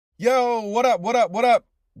Yo, what up, what up, what up?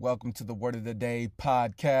 Welcome to the Word of the Day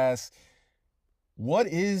podcast. What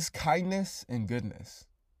is kindness and goodness?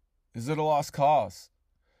 Is it a lost cause?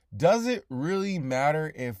 Does it really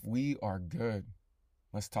matter if we are good?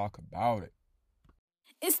 Let's talk about it.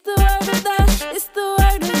 It's the word of the, it's the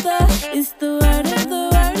word of the, it's the word of the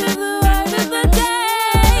word of the word of the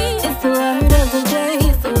day. It's the word of the day,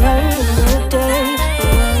 it's the word of the day.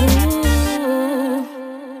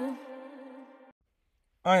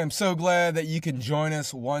 I am so glad that you can join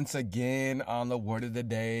us once again on the Word of the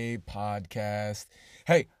Day podcast.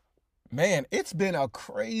 Hey, man, it's been a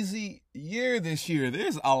crazy year this year.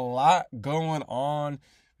 There's a lot going on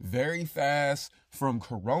very fast, from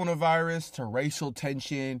coronavirus to racial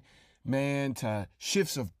tension, man, to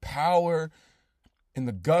shifts of power in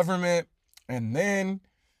the government. And then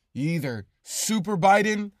you either super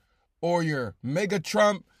Biden or you're mega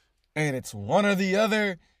Trump, and it's one or the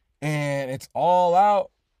other, and it's all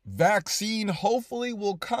out. Vaccine hopefully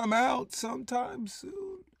will come out sometime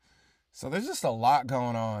soon. So there's just a lot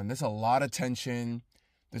going on. There's a lot of tension.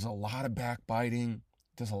 There's a lot of backbiting.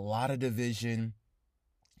 There's a lot of division.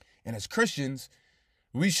 And as Christians,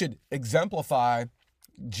 we should exemplify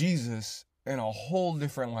Jesus in a whole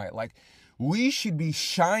different light. Like, we should be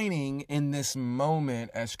shining in this moment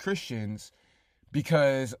as Christians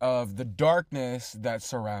because of the darkness that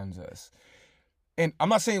surrounds us. And I'm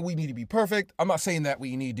not saying we need to be perfect. I'm not saying that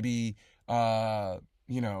we need to be,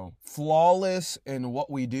 flawless in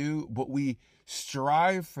what we do, but we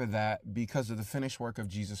strive for that because of the finished work of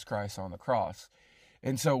Jesus Christ on the cross.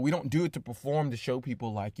 And so we don't do it to perform, to show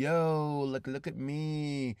people like, yo, look at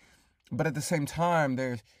me. But at the same time,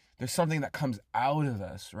 there's something that comes out of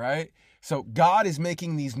us, right? So God is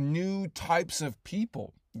making these new types of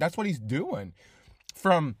people. That's what he's doing.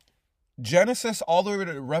 From Genesis all the way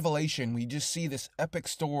to Revelation, we just see this epic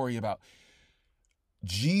story about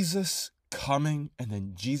Jesus coming, and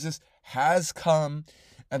then Jesus has come,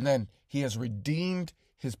 and then he has redeemed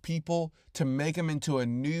his people to make him into a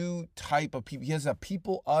new type of people. He has a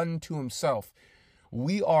people unto himself.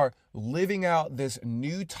 We are living out this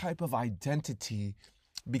new type of identity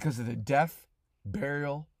because of the death,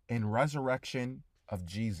 burial, and resurrection of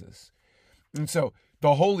Jesus. And so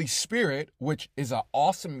the Holy Spirit, which is an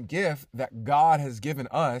awesome gift that God has given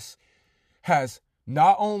us, has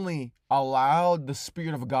not only allowed the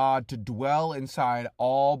Spirit of God to dwell inside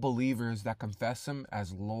all believers that confess him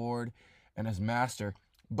as Lord and as Master,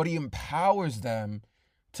 but he empowers them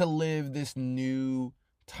to live this new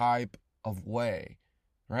type of way,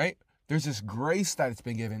 right? There's this grace that it's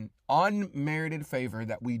been given, unmerited favor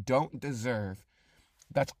that we don't deserve.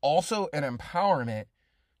 That's also an empowerment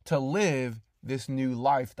to live this new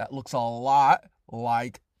life that looks a lot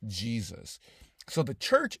like Jesus. So the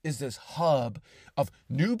church is this hub of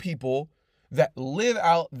new people that live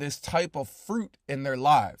out this type of fruit in their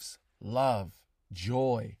lives: love,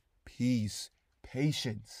 joy, peace,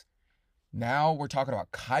 patience. Now we're talking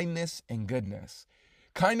about kindness and goodness.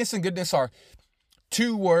 Kindness and goodness are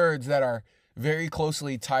two words that are very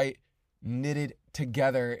closely tight knitted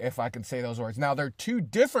together, if I can say those words. Now, they're two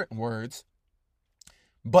different words,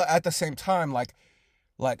 but at the same time, like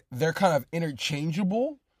they're kind of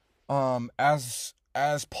interchangeable, as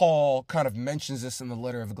Paul kind of mentions this in the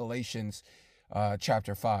letter of Galatians,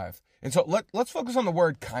 chapter 5. And so let's focus on the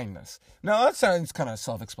word kindness. Now, that sounds kind of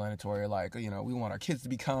self-explanatory. Like, we want our kids to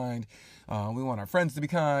be kind. We want our friends to be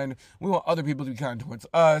kind. We want other people to be kind towards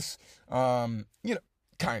us.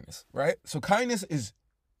 Kindness, right? So kindness is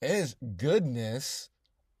goodness,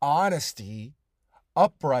 honesty,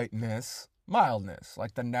 uprightness, mildness.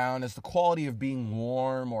 Like, the noun is the quality of being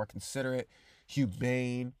warm or considerate,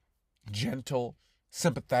 humane, gentle,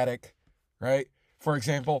 sympathetic, right? For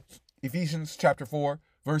example, Ephesians chapter 4,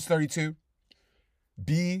 verse 32,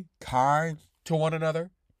 be kind to one another,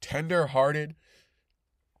 tender-hearted,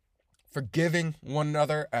 forgiving one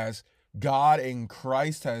another as God in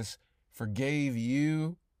Christ has forgave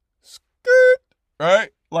you. Skirt, right?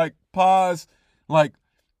 Like, pause. Like,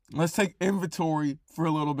 let's take inventory for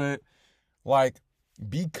a little bit. Like,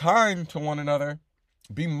 be kind to one another,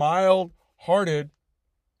 be mild-hearted,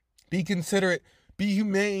 be considerate, be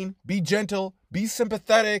humane, be gentle, be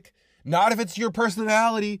sympathetic. Not if it's your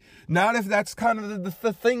personality, not if that's kind of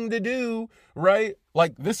the thing to do, right?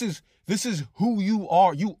 Like, this is who you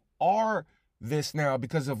are. You are this now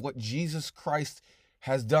because of what Jesus Christ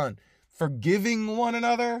has done. Forgiving one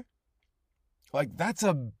another, like, that's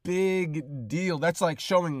a big deal. That's like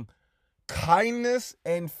showing kindness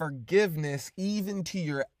and forgiveness even to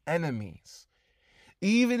your enemies.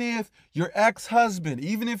 Even if your ex-husband,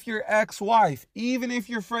 even if your ex-wife, even if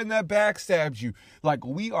your friend that backstabs you, like,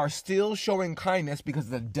 we are still showing kindness because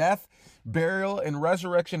of the death, burial, and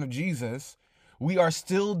resurrection of Jesus. We are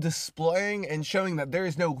still displaying and showing that there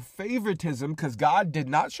is no favoritism, because God did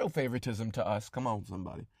not show favoritism to us. Come on,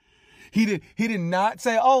 somebody. He did not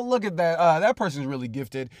say, oh, look at that. That person's really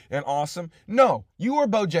gifted and awesome. No, you were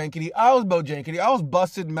Bojankety. I was Bojankety. I was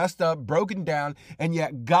busted, messed up, broken down. And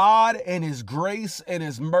yet God in his grace and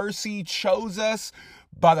his mercy chose us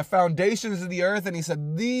by the foundations of the earth. And he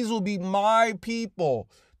said, these will be my people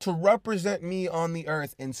to represent me on the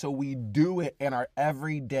earth. And so we do it in our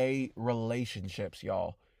everyday relationships,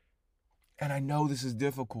 y'all. And I know this is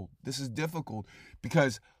difficult. This is difficult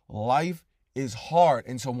because life is hard.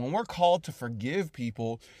 And so when we're called to forgive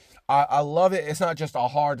people, I love it. It's not just a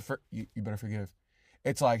hard, you better forgive.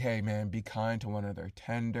 It's like, hey man, be kind to one another,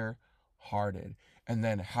 tender hearted. And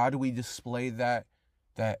then how do we display that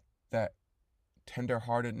tender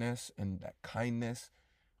heartedness and that kindness?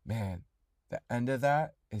 Man, the end of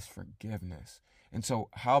that is forgiveness. And so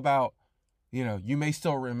how about, you may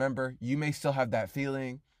still remember, you may still have that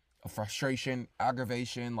feeling of frustration,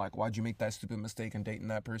 aggravation, like, why'd you make that stupid mistake in dating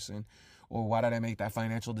that person? Or why did I make that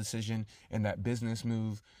financial decision and that business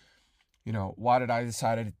move? Why did I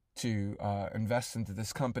decide to invest into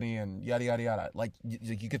this company and yada, yada, yada. Like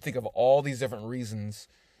you could think of all these different reasons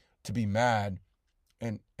to be mad.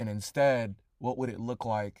 And instead, what would it look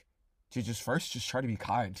like to just try to be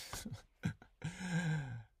kind?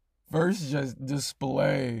 First, just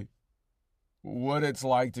display what it's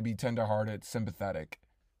like to be tenderhearted, sympathetic.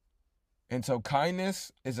 And so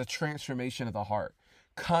kindness is a transformation of the heart.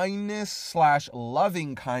 Kindness /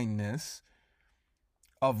 loving kindness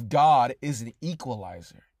of God is an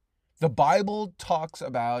equalizer. The Bible talks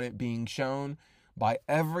about it being shown by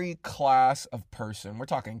every class of person. We're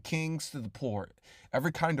talking kings to the poor,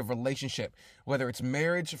 every kind of relationship, whether it's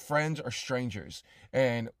marriage, friends, or strangers.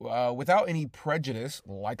 And without any prejudice,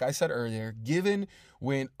 like I said earlier, given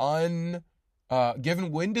when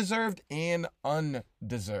deserved and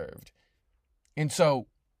undeserved. And so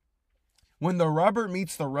when the rubber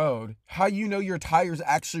meets the road, how you know your tires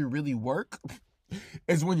actually really work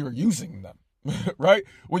is when you're using them, right?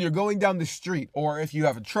 When you're going down the street, or if you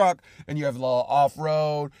have a truck and you have a little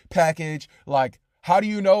off-road package, like, how do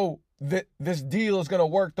you know that this deal is going to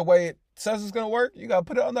work the way it says it's going to work? You got to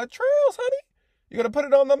put it on that trails, honey. You got to put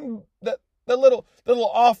it on that little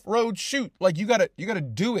off-road chute. Like, you got to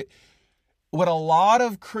do it. What a lot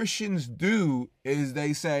of Christians do is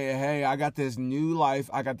they say, hey, I got this new life.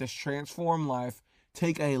 I got this transformed life.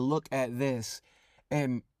 Take a look at this.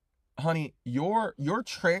 And honey, your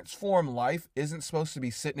transformed life isn't supposed to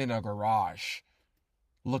be sitting in a garage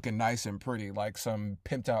looking nice and pretty like some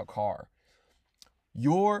pimped out car.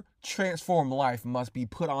 Your transformed life must be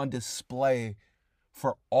put on display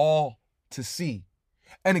for all to see.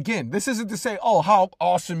 And again, this isn't to say, oh, how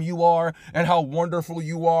awesome you are and how wonderful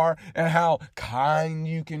you are and how kind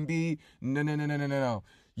you can be. No.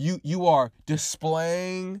 You are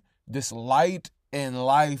displaying this light and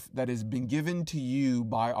life that has been given to you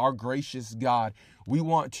by our gracious God. We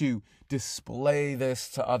want to display this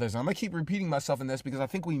to others. I'm going to keep repeating myself in this because I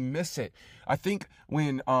think we miss it. I think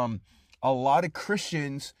when a lot of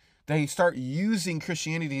Christians, they start using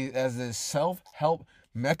Christianity as this self-help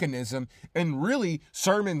mechanism, and really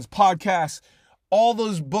sermons, podcasts, all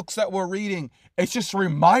those books that we're reading, it's just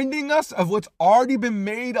reminding us of what's already been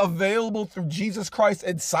made available through Jesus Christ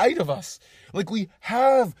inside of us. Like, we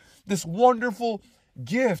have this wonderful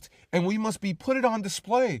gift and we must be put it on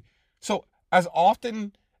display. So as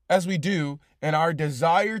often as we do, in our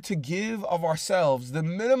desire to give of ourselves the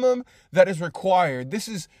minimum that is required, this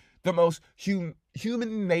is the most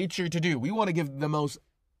human nature to do. We want to give the most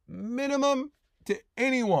minimum to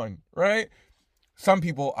anyone, right? Some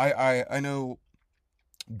people, I know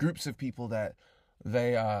groups of people that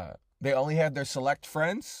they only have their select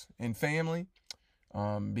friends and family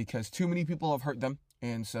because too many people have hurt them,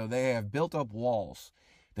 and so they have built up walls.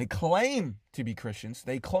 They claim to be Christians,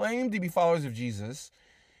 they claim to be followers of Jesus,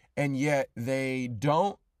 and yet they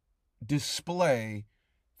don't display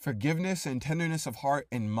forgiveness and tenderness of heart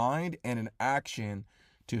and mind and in action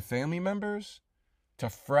to family members, to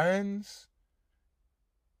friends,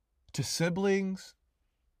 to siblings.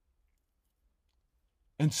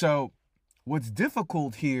 And so what's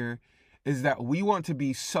difficult here is that we want to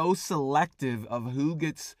be so selective of who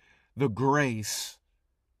gets the grace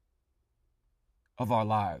of our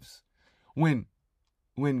lives. When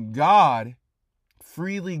God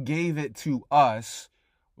freely gave it to us,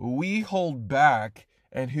 we hold back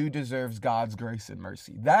and who deserves God's grace and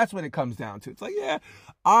mercy. That's what it comes down to. It's like, yeah,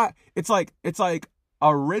 it's like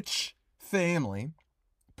a rich family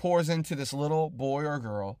pours into this little boy or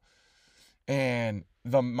girl, and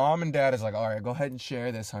the mom and dad is like, all right, go ahead and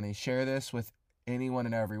share this, honey. Share this with anyone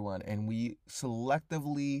and everyone. And we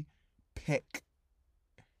selectively pick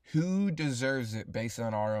who deserves it based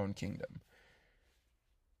on our own kingdom.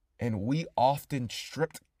 And we often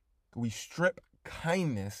strip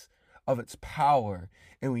kindness of its power,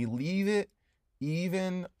 and we leave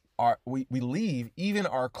even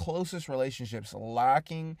our closest relationships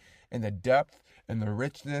lacking in the depth and the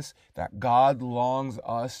richness that God longs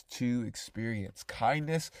us to experience.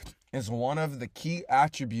 Kindness is one of the key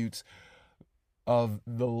attributes of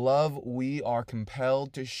the love we are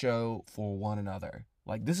compelled to show for one another.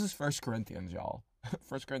 Like, this is 1 Corinthians, y'all.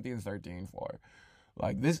 1 Corinthians 13:4.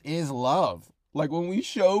 Like, this is love. Like, when we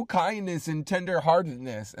show kindness and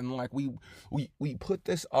tenderheartedness, and like we put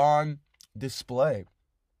this on display.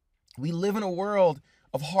 We live in a world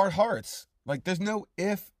of hard hearts. Like, there's no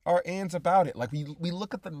if or ands about it. Like, we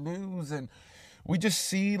look at the news and we just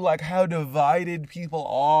see like how divided people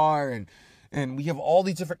are, and we have all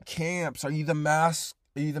these different camps. Are you the mask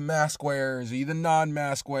wearers? Are you the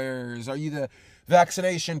non-mask wearers? Are you the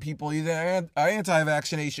vaccination people? Are you the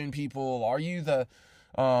anti-vaccination people? Are you the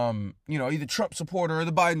are you the Trump supporter or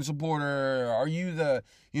the Biden supporter? Are you the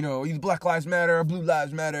Black Lives Matter or Blue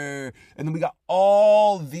Lives Matter? And then we got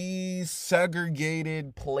all these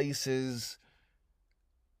segregated places,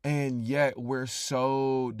 and yet we're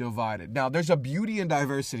so divided. Now, there's a beauty in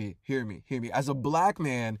diversity. Hear me. As a black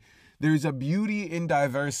man, there's a beauty in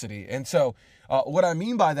diversity. And so what I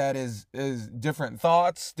mean by that is different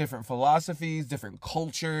thoughts, different philosophies, different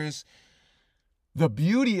cultures. The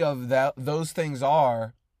beauty of those things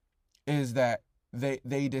is that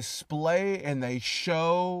they display and they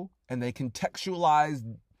show and they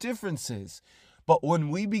contextualize differences. But when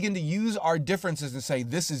we begin to use our differences and say,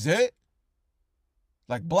 this is it,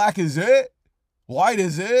 like black is it, white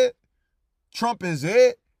is it, Trump is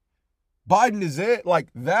it, Biden is it, like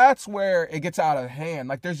that's where it gets out of hand.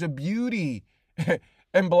 Like, there's a beauty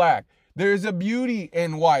in black. There's a beauty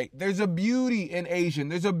in white. There's a beauty in Asian.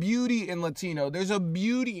 There's a beauty in Latino. There's a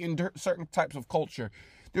beauty in certain types of culture.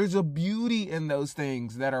 There's a beauty in those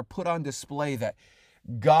things that are put on display, that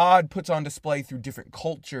God puts on display through different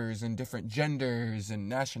cultures and different genders and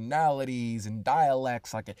nationalities and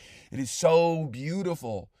dialects. Like, it is so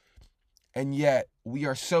beautiful. And yet we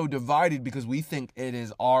are so divided because we think it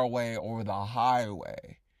is our way or the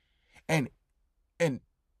highway. And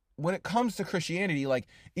when it comes to Christianity, like,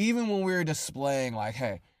 even when we're displaying like,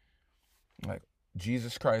 hey, like,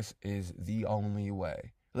 Jesus Christ is the only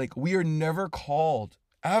way. Like, we are never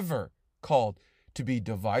ever called to be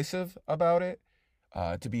divisive about it,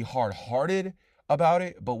 to be hard-hearted about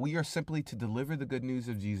it, but we are simply to deliver the good news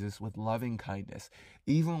of Jesus with loving kindness.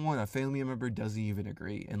 Even when a family member doesn't even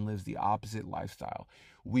agree and lives the opposite lifestyle,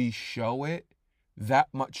 we show it that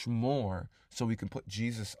much more so we can put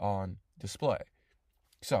Jesus on display.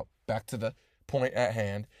 So, back to the point at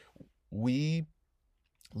hand. We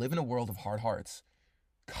live in a world of hard hearts.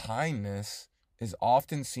 Kindness is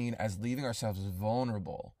often seen as leaving ourselves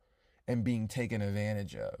vulnerable and being taken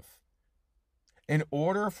advantage of. In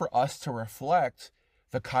order for us to reflect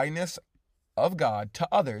the kindness of God to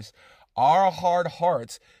others, our hard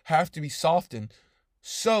hearts have to be softened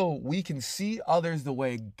so we can see others the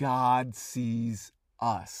way God sees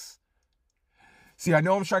us. See, I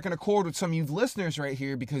know I'm striking a chord with some of you listeners right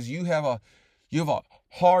here because you have a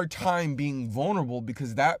hard time being vulnerable,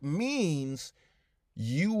 because that means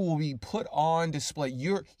you will be put on display.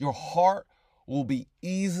 Your heart will be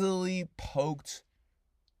easily poked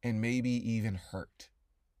and maybe even hurt.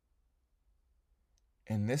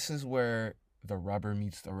 And this is where the rubber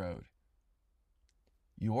meets the road.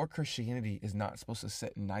 Your Christianity is not supposed to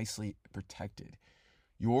sit nicely protected.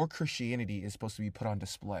 Your Christianity is supposed to be put on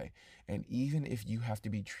display. And even if you have to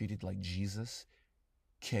be treated like Jesus,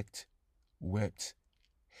 kicked, whipped,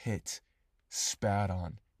 hit, spat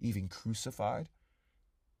on, even crucified,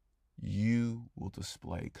 you will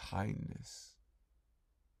display kindness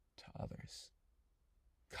to others.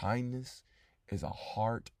 Kindness is a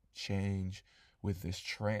heart change. With this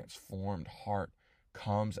transformed heart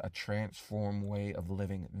comes a transformed way of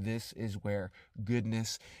living. This is where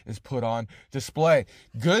goodness is put on display.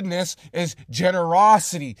 Goodness is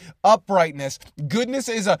generosity, uprightness. Goodness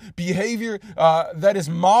is a behavior that is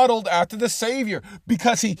modeled after the Savior,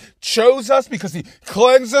 because he chose us, because he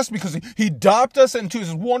cleansed us, because he adopted us into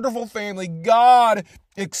his wonderful family. God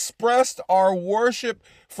expressed our worship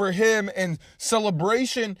for him in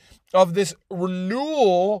celebration of this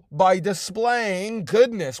renewal by displaying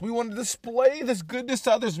goodness. We want to display this goodness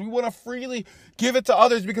to others. We want to freely give it to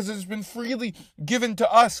others because it's been freely given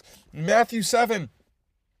to us. Matthew 7,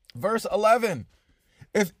 verse 11.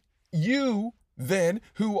 If you then,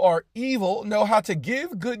 who are evil, know how to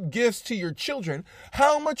give good gifts to your children,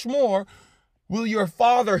 how much more will your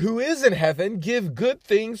Father who is in heaven give good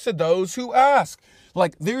things to those who ask?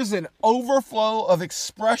 Like, there's an overflow of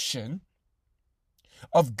expression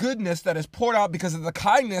of goodness that is poured out because of the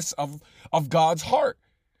kindness of God's heart.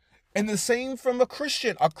 And the same from a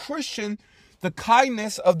Christian. A Christian, the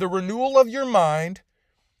kindness of the renewal of your mind,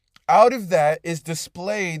 out of that is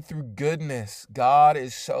displayed through goodness. God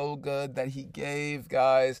is so good that he gave,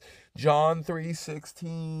 guys. John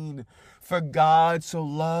 3:16. For God so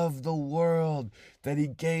loved the world that he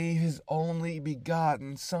gave his only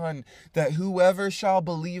begotten Son, that whoever shall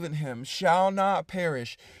believe in him shall not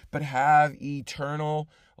perish, but have eternal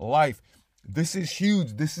life. This is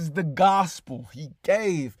huge. This is the gospel he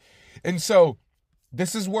gave. And so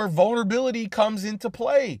this is where vulnerability comes into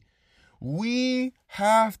play. We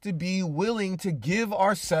have to be willing to give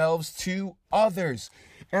ourselves to others.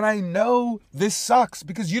 And I know this sucks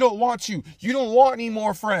because you don't want any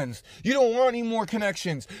more friends. You don't want any more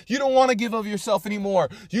connections. You don't want to give of yourself anymore.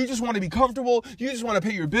 You just want to be comfortable. You just want to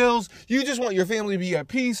pay your bills. You just want your family to be at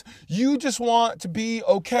peace. You just want to be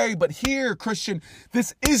okay. But here, Christian,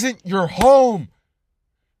 this isn't your home.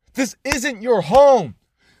 This isn't your home.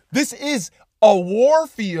 This is a war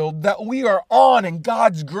field that we are on, and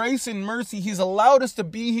God's grace and mercy, he's allowed us to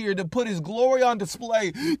be here to put his glory on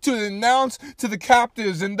display, to announce to the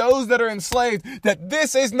captives and those that are enslaved that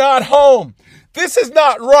this is not home. This is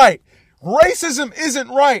not right. Racism isn't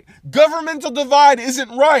right. Governmental divide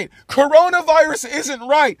isn't right. Coronavirus isn't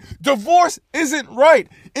right. Divorce isn't right.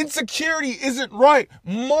 Insecurity isn't right.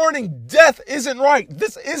 Mourning, death isn't right.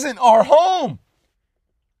 This isn't our home.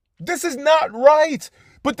 This is not right.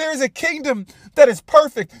 But there's a kingdom that is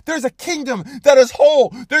perfect. There's a kingdom that is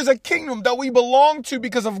whole. There's a kingdom that we belong to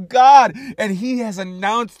because of God. And he has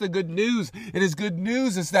announced the good news. And his good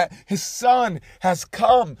news is that his Son has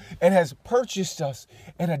come and has purchased us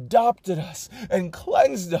and adopted us and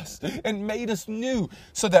cleansed us and made us new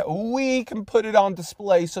so that we can put it on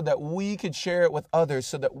display, so that we can share it with others,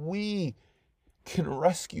 so that we can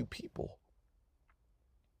rescue people.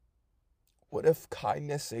 What if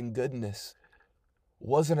kindness and goodness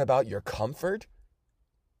wasn't about your comfort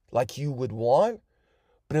like you would want,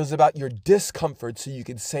 but it was about your discomfort so you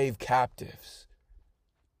could save captives?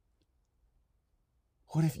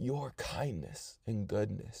 What if your kindness and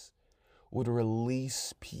goodness would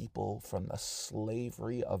release people from the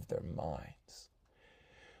slavery of their minds?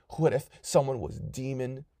 What if someone was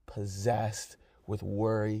demon possessed with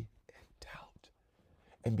worry and doubt?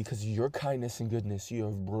 And because of your kindness and goodness, you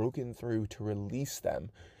have broken through to release them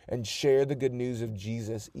and share the good news of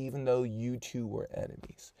Jesus, even though you two were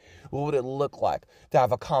enemies. What would it look like to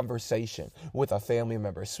have a conversation with a family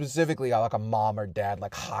member, specifically like a mom or dad,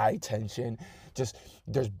 like high tension, just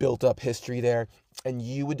there's built up history there, and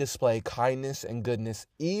you would display kindness and goodness,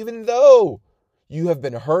 even though you have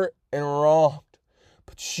been hurt and wronged,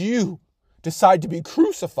 but you decide to be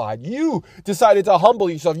crucified. You decided to humble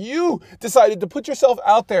yourself. You decided to put yourself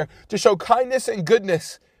out there to show kindness and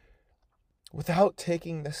goodness. Without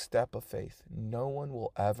taking the step of faith, no one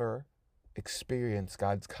will ever experience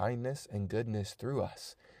God's kindness and goodness through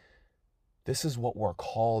us. This is what we're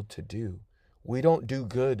called to do. We don't do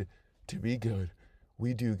good to be good.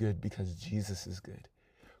 We do good because Jesus is good.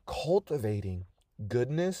 Cultivating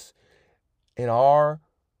goodness in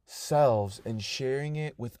ourselves and sharing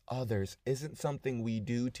it with others isn't something we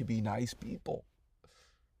do to be nice people.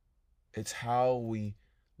 It's how we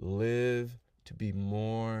live to be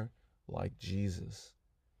more like Jesus,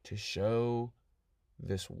 to show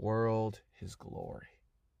this world his glory.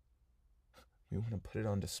 We want to put it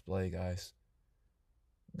on display, guys.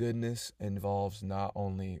 Goodness involves not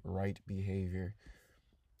only right behavior,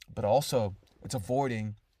 but also it's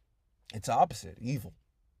avoiding its opposite, evil.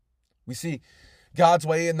 We see God's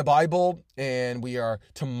way in the Bible, and we are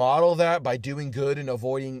to model that by doing good and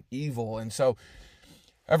avoiding evil. And so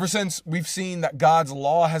ever since we've seen that God's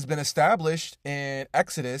law has been established in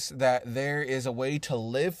Exodus, that there is a way to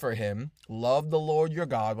live for him, love the Lord your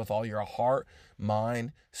God with all your heart,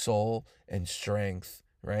 mind, soul, and strength,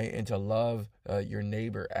 right? And to love your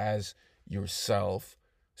neighbor as yourself.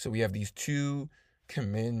 So we have these two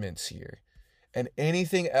commandments here. And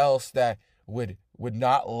anything else that would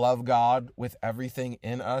not love God with everything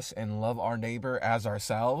in us and love our neighbor as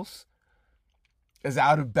ourselves is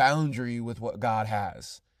out of boundary with what God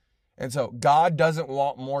has. And so God doesn't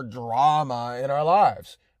want more drama in our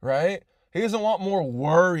lives, right? He doesn't want more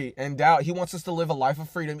worry and doubt. He wants us to live a life of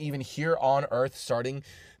freedom even here on earth starting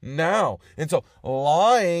now. And so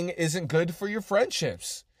lying isn't good for your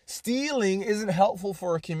friendships. Stealing isn't helpful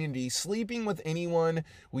for a community. Sleeping with anyone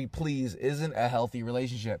we please isn't a healthy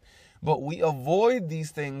relationship. But we avoid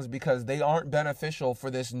these things because they aren't beneficial for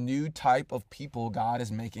this new type of people God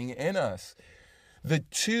is making in us. The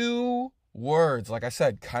two words, like I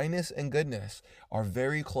said, kindness and goodness, are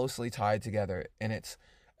very closely tied together, and it's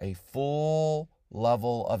a full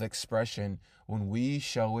level of expression when we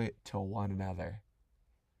show it to one another.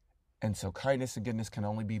 And so kindness and goodness can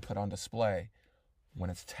only be put on display when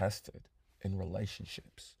it's tested in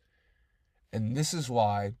relationships. And this is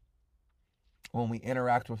why when we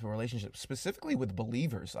interact with relationships, specifically with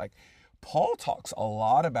believers, like Paul talks a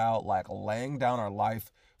lot about like laying down our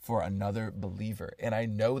life for another believer. And I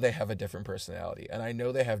know they have a different personality, and I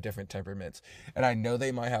know they have different temperaments, and I know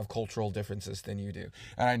they might have cultural differences than you do,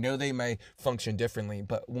 and I know they may function differently.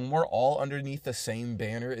 But when we're all underneath the same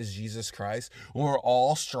banner as Jesus Christ, when we're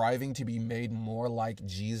all striving to be made more like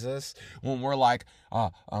Jesus, when we're like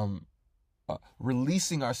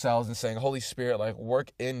releasing ourselves and saying, Holy Spirit, like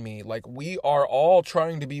work in me, like we are all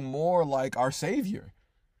trying to be more like our Savior.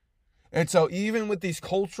 And so even with these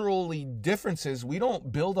culturally differences, we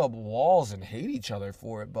don't build up walls and hate each other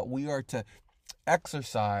for it, but we are to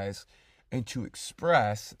exercise and to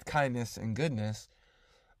express kindness and goodness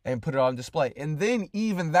and put it on display. And then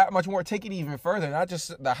even that much more, take it even further, not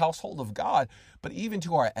just the household of God, but even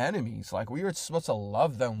to our enemies. Like we are supposed to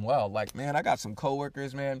love them well. Like, man, I got some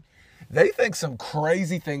coworkers, man. They think some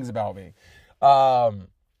crazy things about me.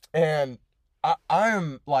 And I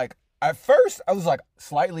am like, at first I was like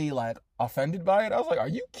slightly like offended by it. I was like, are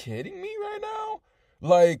you kidding me right now?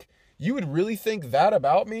 Like you would really think that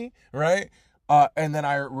about me, right? And then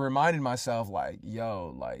I reminded myself like,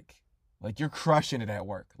 yo, like you're crushing it at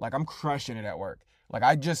work. Like I'm crushing it at work. Like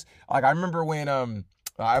I remember when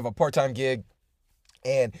I have a part-time gig,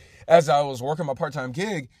 and as I was working my part-time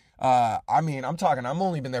gig, I'm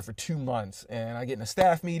only been there for 2 months, and I get in a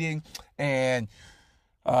staff meeting, and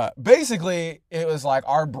basically it was like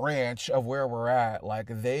our branch of where we're at, like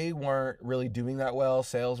they weren't really doing that well.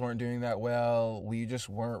 Sales weren't doing that well. We just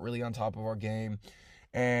weren't really on top of our game.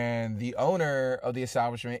 And the owner of the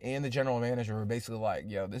establishment and the general manager were basically like,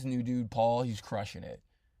 yo, this new dude, Paul, he's crushing it.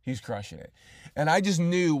 He's crushing it. And I just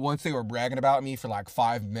knew once they were bragging about me for like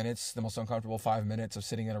 5 minutes, the most uncomfortable 5 minutes of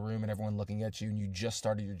sitting in a room and everyone looking at you, and you just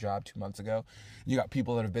started your job 2 months ago. You got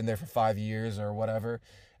people that have been there for 5 years or whatever,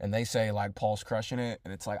 and they say like, Paul's crushing it.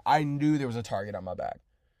 And it's like, I knew there was a target on my back.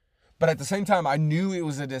 But at the same time, I knew it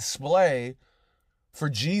was a display for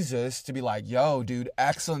Jesus to be like, yo, dude,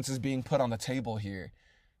 excellence is being put on the table here.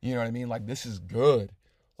 You know what I mean? Like, this is good.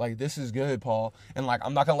 Like, this is good, Paul. And like,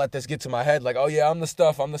 I'm not going to let this get to my head. Like, oh yeah, I'm the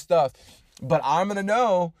stuff. But I'm going to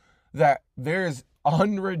know that there's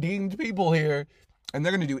unredeemed people here, and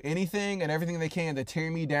they're going to do anything and everything they can to tear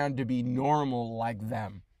me down to be normal like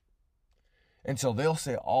them. And so they'll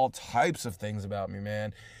say all types of things about me,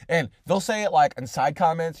 man. And they'll say it like in side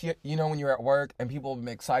comments, you know, when you're at work and people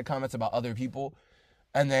make side comments about other people.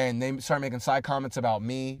 And then they start making side comments about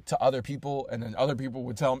me to other people, and then other people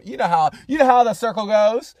would tell them, you know how the circle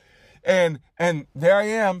goes. And there I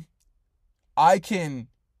am. I can,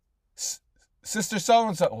 sister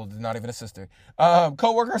so-and-so, well, not even a sister,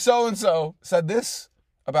 coworker so-and-so said this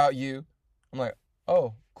about you. I'm like,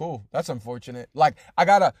 oh, cool. That's unfortunate. Like, I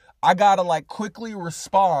gotta like quickly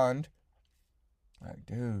respond. Like,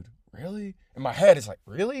 dude, really? In my head, it's like,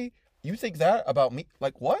 really? You think that about me?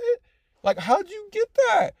 Like, what? Like, how'd you get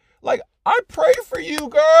that? Like, I pray for you,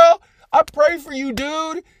 girl. I pray for you,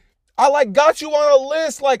 dude. I like got you on a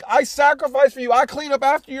list. Like, I sacrifice for you. I clean up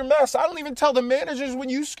after your mess. I don't even tell the managers when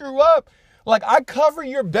you screw up. Like, I cover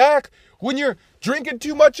your back when you're drinking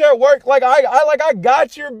too much at work. Like, I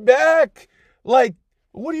got your back. Like,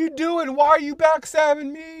 what are you doing? Why are you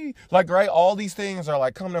backstabbing me? Like, right? All these things are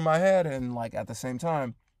like coming to my head, and like at the same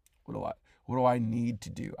time, what do I need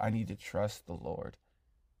to do? I need to trust the Lord.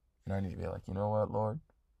 And I need to be like, you know what, Lord?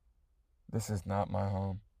 This is not my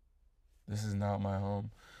home. This is not my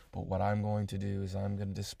home. But what I'm going to do is I'm going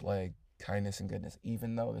to display kindness and goodness,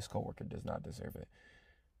 even though this coworker does not deserve it.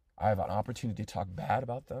 I have an opportunity to talk bad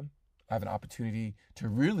about them. I have an opportunity to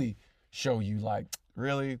really show you, like,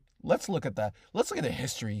 really, let's look at that. Let's look at the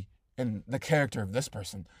history and the character of this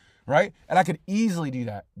person, right? And I could easily do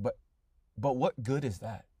that. But what good is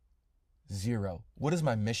that? Zero. What is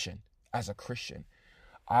my mission as a Christian?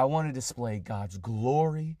 I want to display God's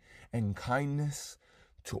glory and kindness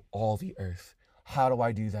to all the earth. How do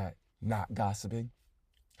I do that? Not gossiping.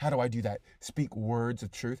 How do I do that? Speak words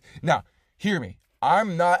of truth. Now, hear me.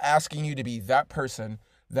 I'm not asking you to be that person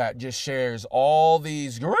that just shares all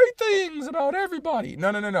these great things about everybody.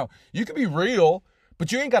 No. You can be real,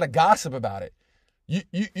 but you ain't got to gossip about it.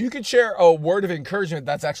 You can share a word of encouragement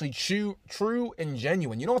that's actually true and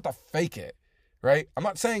genuine. You don't have to fake it, right? I'm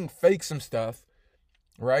not saying fake some stuff,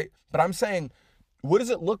 right? But I'm saying, what does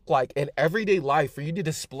it look like in everyday life for you to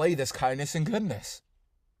display this kindness and goodness?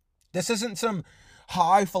 This isn't some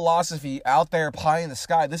high philosophy out there pie in the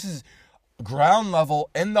sky. This is ground level,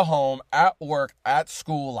 in the home, at work, at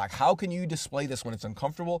school. Like, how can you display this when it's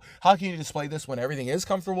uncomfortable? How can you display this when everything is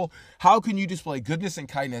comfortable? How can you display goodness and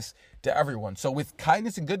kindness to everyone? So with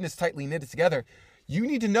kindness and goodness tightly knitted together, you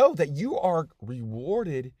need to know that you are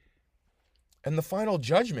rewarded in the final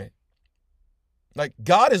judgment. Like,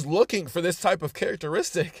 God is looking for this type of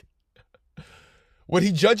characteristic when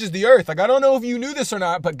he judges the earth. Like, I don't know if you knew this or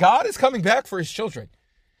not, but God is coming back for his children.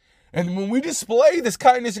 And when we display this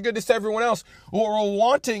kindness and goodness to everyone else, what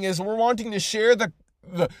we're wanting to share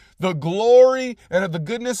the glory and the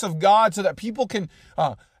goodness of God so that people can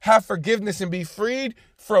have forgiveness and be freed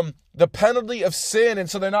from the penalty of sin. And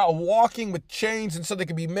so they're not walking with chains, and so they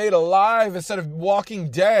can be made alive instead of walking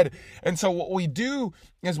dead. And so what we do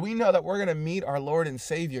is we know that we're going to meet our Lord and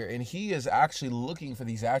Savior, and he is actually looking for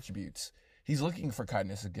these attributes. He's looking for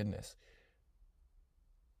kindness and goodness.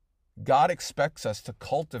 God expects us to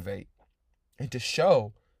cultivate and to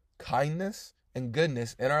show kindness and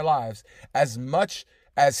goodness in our lives as much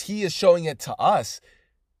as he is showing it to us.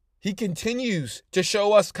 He continues to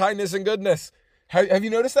show us kindness and goodness. Have you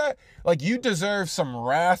noticed that? Like, you deserve some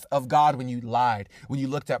wrath of God when you lied, when you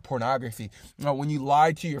looked at pornography, when you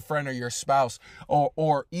lied to your friend or your spouse,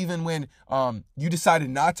 or even when you decided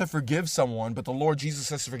not to forgive someone, but the Lord Jesus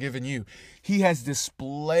has forgiven you. He has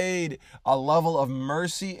displayed a level of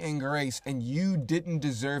mercy and grace, and you didn't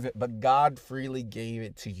deserve it, but God freely gave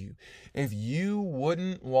it to you. If you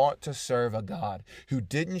wouldn't want to serve a God who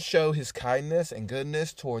didn't show his kindness and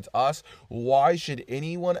goodness towards us, why should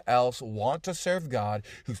anyone else want to serve God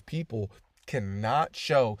whose people cannot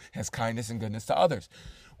show his kindness and goodness to others?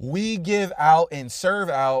 We give out and serve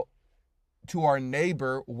out to our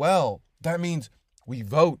neighbor well. That means we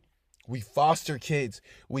vote, we foster kids,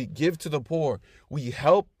 we give to the poor, we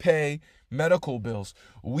help pay medical bills.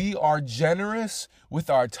 We are generous with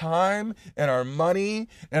our time and our money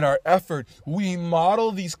and our effort. We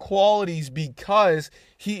model these qualities because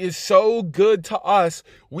he is so good to us,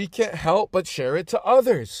 we can't help but share it to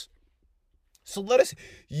others. So let us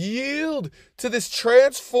yield to this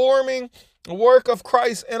transforming work of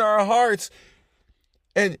Christ in our hearts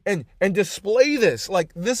and display this.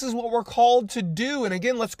 Like, this is what we're called to do. And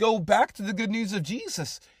again, let's go back to the good news of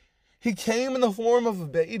Jesus. He came in the form of a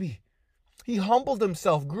baby. He humbled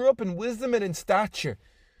himself, grew up in wisdom and in stature.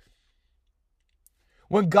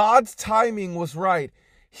 When God's timing was right,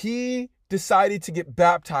 he decided to get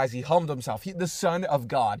baptized. He humbled himself. The Son of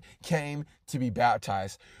God came to be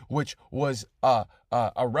baptized, which was a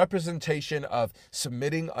representation of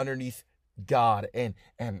submitting underneath God and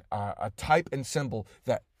a type and symbol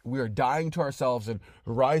that we are dying to ourselves and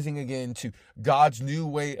rising again to God's new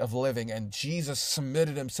way of living. And Jesus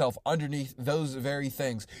submitted himself underneath those very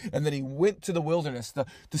things. And then he went to the wilderness.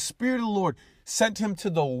 The Spirit of the Lord sent him to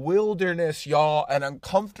the wilderness, y'all, an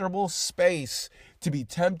uncomfortable space to be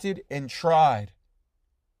tempted and tried.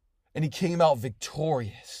 And he came out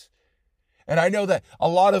victorious. And I know that a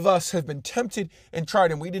lot of us have been tempted and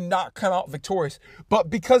tried, and we did not come out victorious. But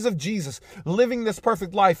because of Jesus living this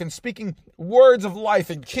perfect life and speaking words of life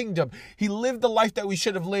and kingdom, he lived the life that we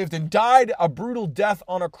should have lived and died a brutal death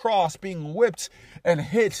on a cross, being whipped and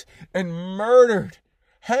hit and murdered,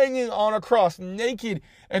 hanging on a cross, naked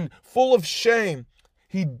and full of shame.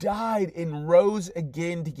 He died and rose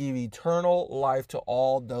again to give eternal life to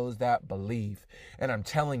all those that believe. And I'm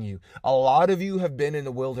telling you, a lot of you have been in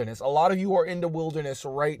the wilderness. A lot of you are in the wilderness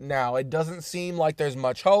right now. It doesn't seem like there's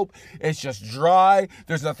much hope. It's just dry.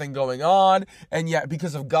 There's nothing going on. And yet,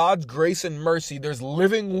 because of God's grace and mercy, there's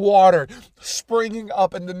living water springing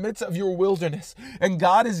up in the midst of your wilderness. And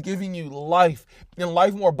God is giving you life and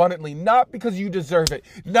life more abundantly, not because you deserve it,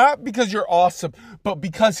 not because you're awesome, but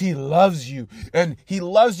because he loves you. And he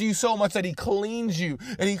loves you so much that he cleans you,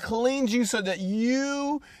 and he cleans you so that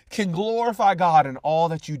you can glorify God in all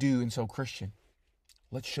that you do. And so, Christian,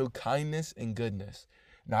 let's show kindness and goodness,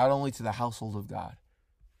 not only to the household of God,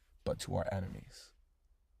 but to our enemies.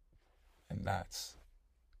 And that's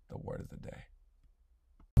the word of the day.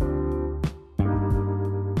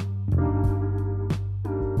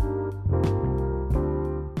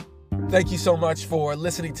 Thank you so much for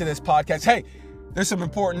listening to this podcast. Hey, there's some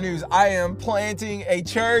important news. I am planting a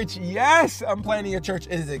church. Yes, I'm planting a church.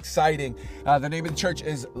 It is exciting. The name of the church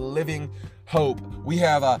is Living Hope. We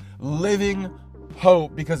have a living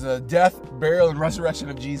hope because of the death, burial, and resurrection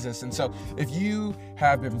of Jesus. And so if you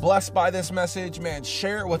have been blessed by this message, man,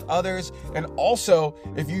 share it with others. And also,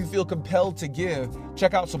 if you feel compelled to give,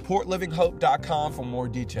 check out supportlivinghope.com for more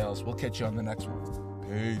details. We'll catch you on the next one.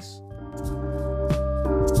 Peace.